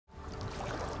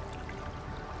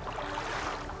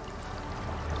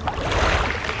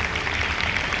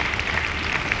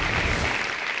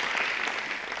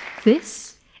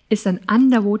This is an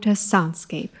underwater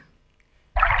soundscape.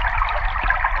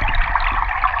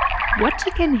 What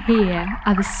you can hear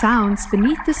are the sounds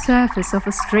beneath the surface of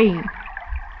a stream.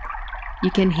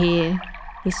 You can hear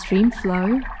the stream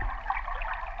flow,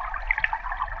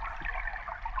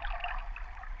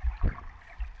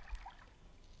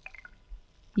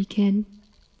 you can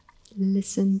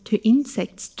listen to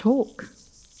insects talk.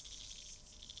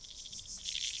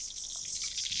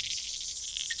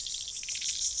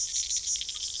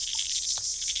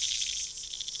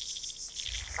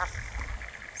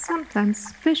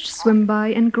 Sometimes fish swim by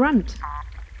and grunt.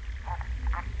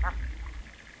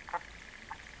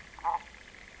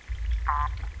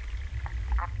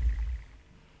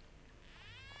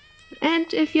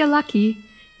 And if you're lucky,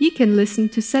 you can listen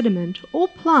to sediment or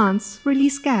plants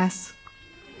release gas.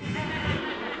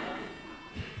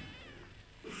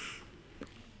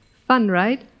 Fun,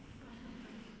 right?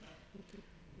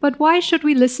 But why should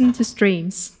we listen to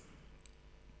streams?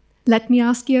 Let me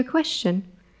ask you a question.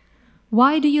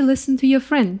 Why do you listen to your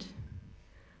friend?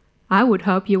 I would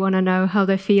hope you want to know how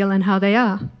they feel and how they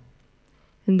are.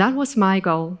 And that was my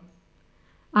goal.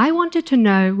 I wanted to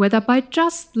know whether by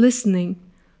just listening,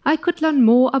 I could learn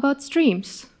more about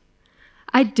streams.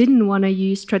 I didn't want to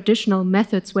use traditional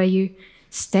methods where you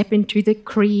step into the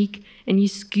creek and you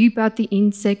scoop out the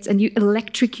insects and you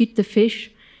electrocute the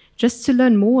fish just to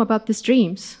learn more about the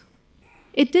streams.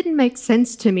 It didn't make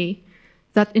sense to me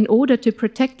that in order to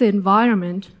protect the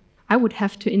environment, I would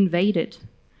have to invade it.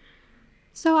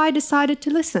 So I decided to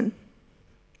listen.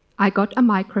 I got a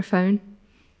microphone.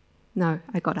 No,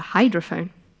 I got a hydrophone,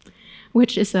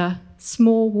 which is a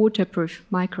small waterproof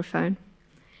microphone.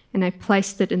 And I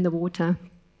placed it in the water.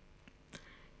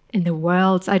 And the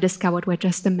worlds I discovered were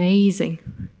just amazing.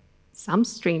 Some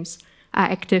streams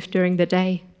are active during the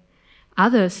day,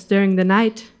 others during the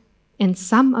night, and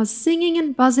some are singing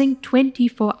and buzzing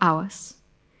 24 hours.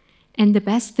 And the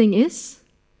best thing is,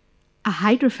 a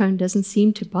hydrophone doesn't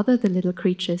seem to bother the little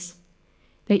creatures.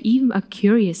 They even are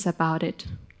curious about it.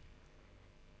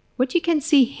 What you can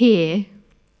see here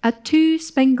are two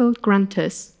spangled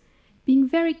grunters being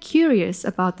very curious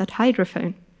about that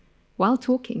hydrophone while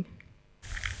talking.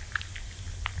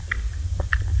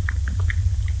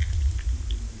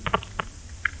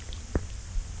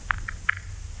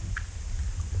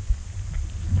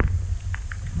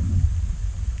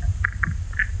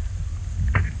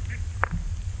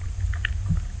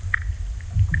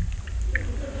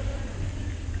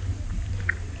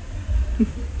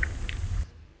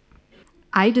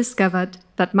 I discovered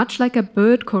that much like a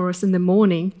bird chorus in the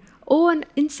morning or an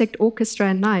insect orchestra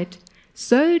at night,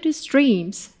 so do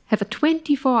streams have a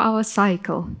 24-hour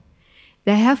cycle.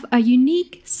 They have a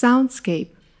unique soundscape,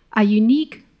 a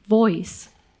unique voice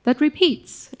that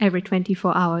repeats every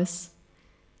 24 hours.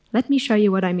 Let me show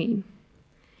you what I mean.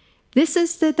 This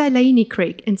is the Delaney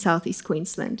Creek in southeast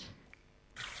Queensland.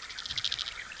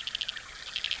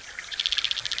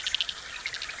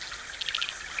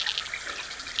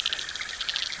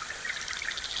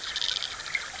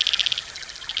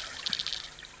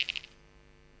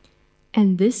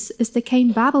 And this is the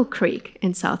Cane Babel Creek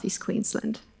in southeast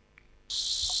Queensland.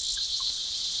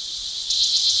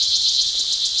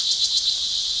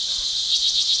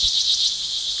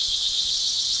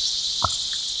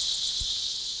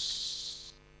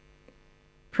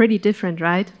 Pretty different,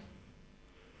 right?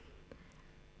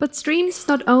 But streams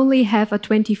not only have a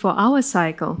 24-hour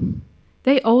cycle,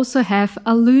 they also have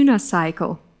a lunar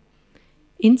cycle.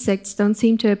 Insects don't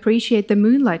seem to appreciate the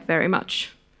moonlight very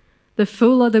much. The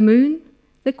fuller the moon,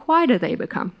 the quieter they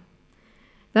become.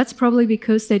 That's probably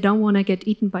because they don't want to get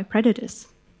eaten by predators.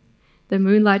 The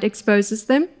moonlight exposes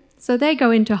them, so they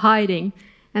go into hiding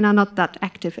and are not that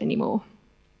active anymore.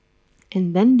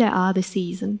 And then there are the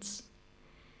seasons.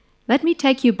 Let me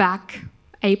take you back,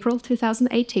 April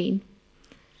 2018.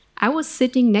 I was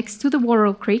sitting next to the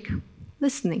Worrell Creek,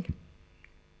 listening.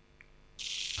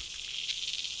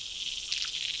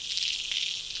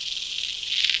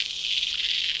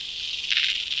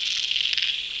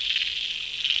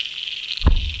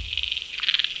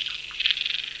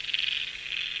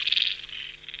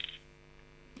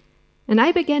 And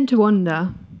I began to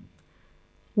wonder,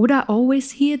 would I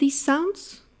always hear these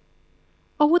sounds?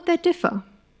 Or would they differ?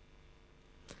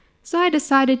 So I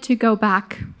decided to go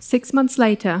back 6 months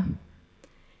later.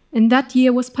 And that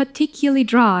year was particularly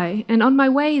dry, and on my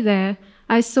way there,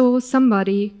 I saw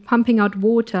somebody pumping out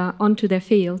water onto their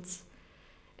fields.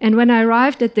 And when I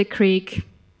arrived at the creek,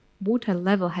 water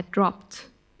level had dropped,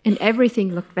 and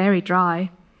everything looked very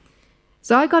dry.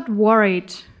 So I got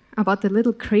worried about the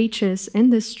little creatures in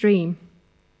the stream.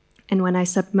 And when I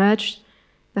submerged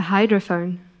the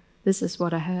hydrophone, This is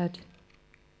what I heard.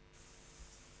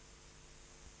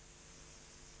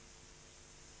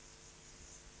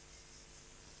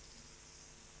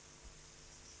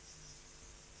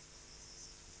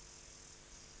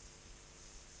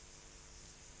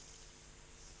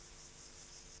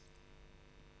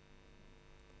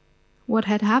 What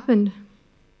had happened?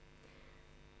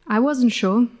 I wasn't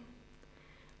sure.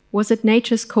 Was it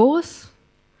nature's course?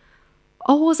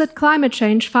 Or was it climate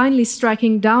change finally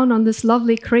striking down on this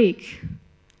lovely creek?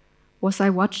 Was I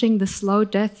watching the slow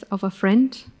death of a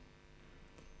friend?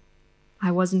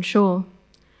 I wasn't sure.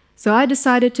 So I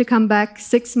decided to come back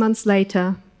 6 months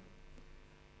later,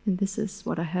 and this is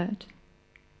what I heard.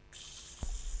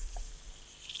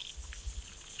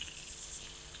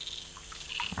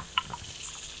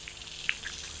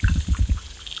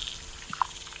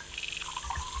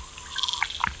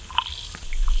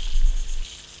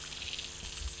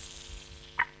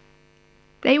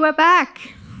 They were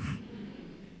back!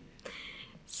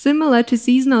 Similar to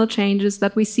seasonal changes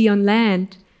that we see on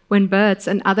land when birds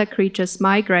and other creatures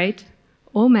migrate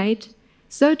or mate,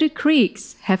 so do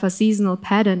creeks have a seasonal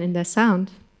pattern in their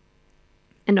sound.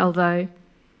 And although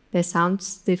their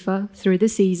sounds differ through the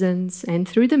seasons and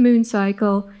through the moon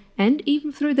cycle and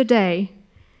even through the day,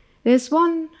 there's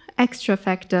one extra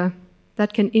factor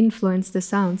that can influence the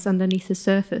sounds underneath the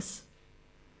surface.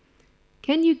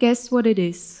 Can you guess what it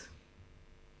is?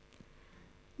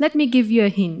 Let me give you a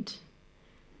hint.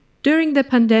 During the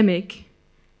pandemic,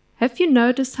 have you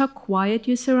noticed how quiet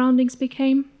your surroundings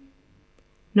became?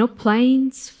 No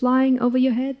planes flying over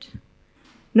your head?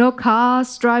 No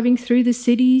cars driving through the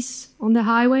cities on the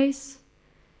highways?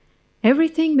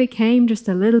 Everything became just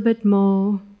a little bit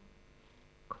more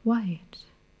quiet.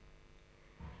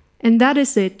 And that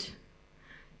is it.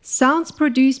 Sounds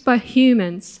produced by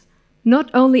humans not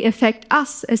only affect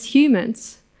us as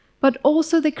humans, but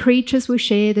also the creatures we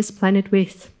share this planet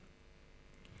with.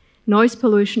 Noise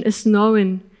pollution is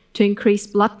known to increase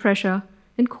blood pressure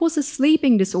and causes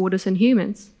sleeping disorders in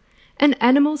humans, and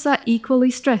animals are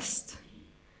equally stressed.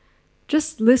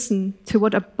 Just listen to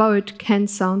what a boat can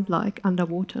sound like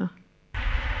underwater.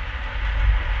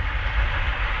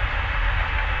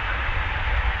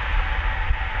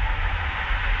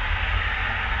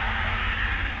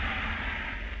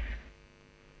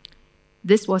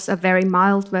 This was a very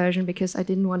mild version because I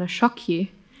didn't want to shock you.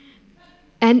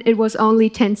 And it was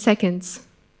only 10 seconds.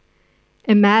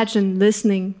 Imagine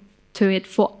listening to it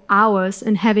for hours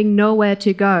and having nowhere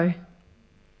to go.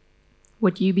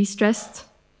 Would you be stressed?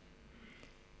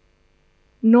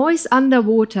 Noise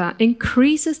underwater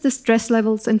increases the stress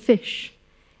levels in fish,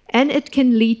 and it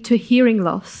can lead to hearing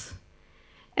loss.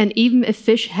 And even if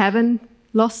fish haven't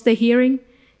lost their hearing,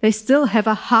 they still have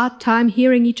a hard time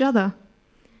hearing each other.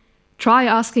 Try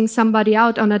asking somebody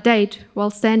out on a date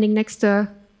while standing next to a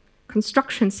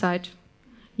construction site.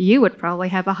 You would probably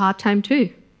have a hard time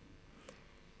too.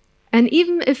 And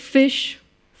even if fish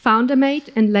found a mate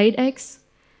and laid eggs,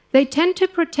 they tend to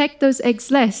protect those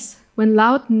eggs less when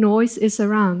loud noise is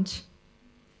around.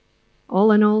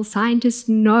 All in all, scientists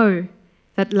know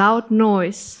that loud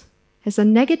noise has a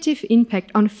negative impact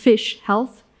on fish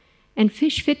health and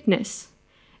fish fitness.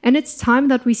 And it's time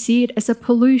that we see it as a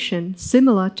pollution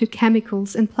similar to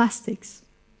chemicals and plastics.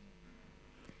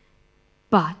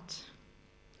 But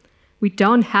we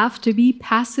don't have to be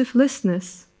passive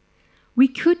listeners. We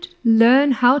could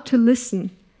learn how to listen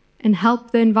and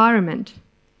help the environment.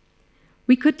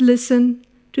 We could listen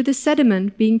to the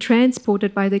sediment being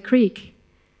transported by the creek.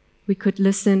 We could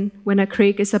listen when a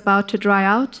creek is about to dry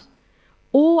out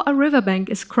or a riverbank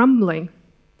is crumbling.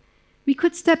 We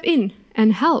could step in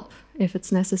and help if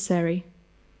it's necessary.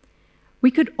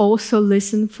 We could also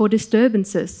listen for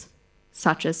disturbances,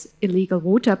 such as illegal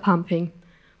water pumping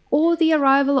or the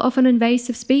arrival of an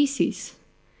invasive species.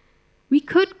 We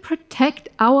could protect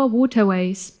our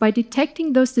waterways by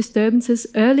detecting those disturbances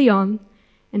early on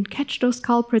and catch those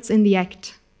culprits in the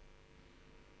act.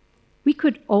 We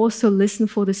could also listen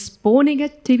for the spawning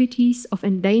activities of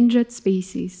endangered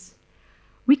species.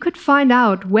 We could find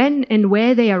out when and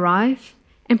where they arrive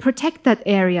and protect that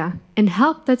area and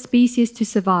help that species to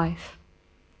survive.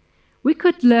 We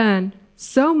could learn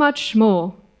so much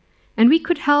more, and we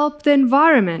could help the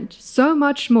environment so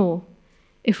much more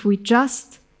if we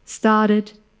just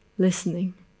started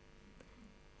listening.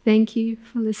 Thank you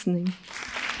for listening.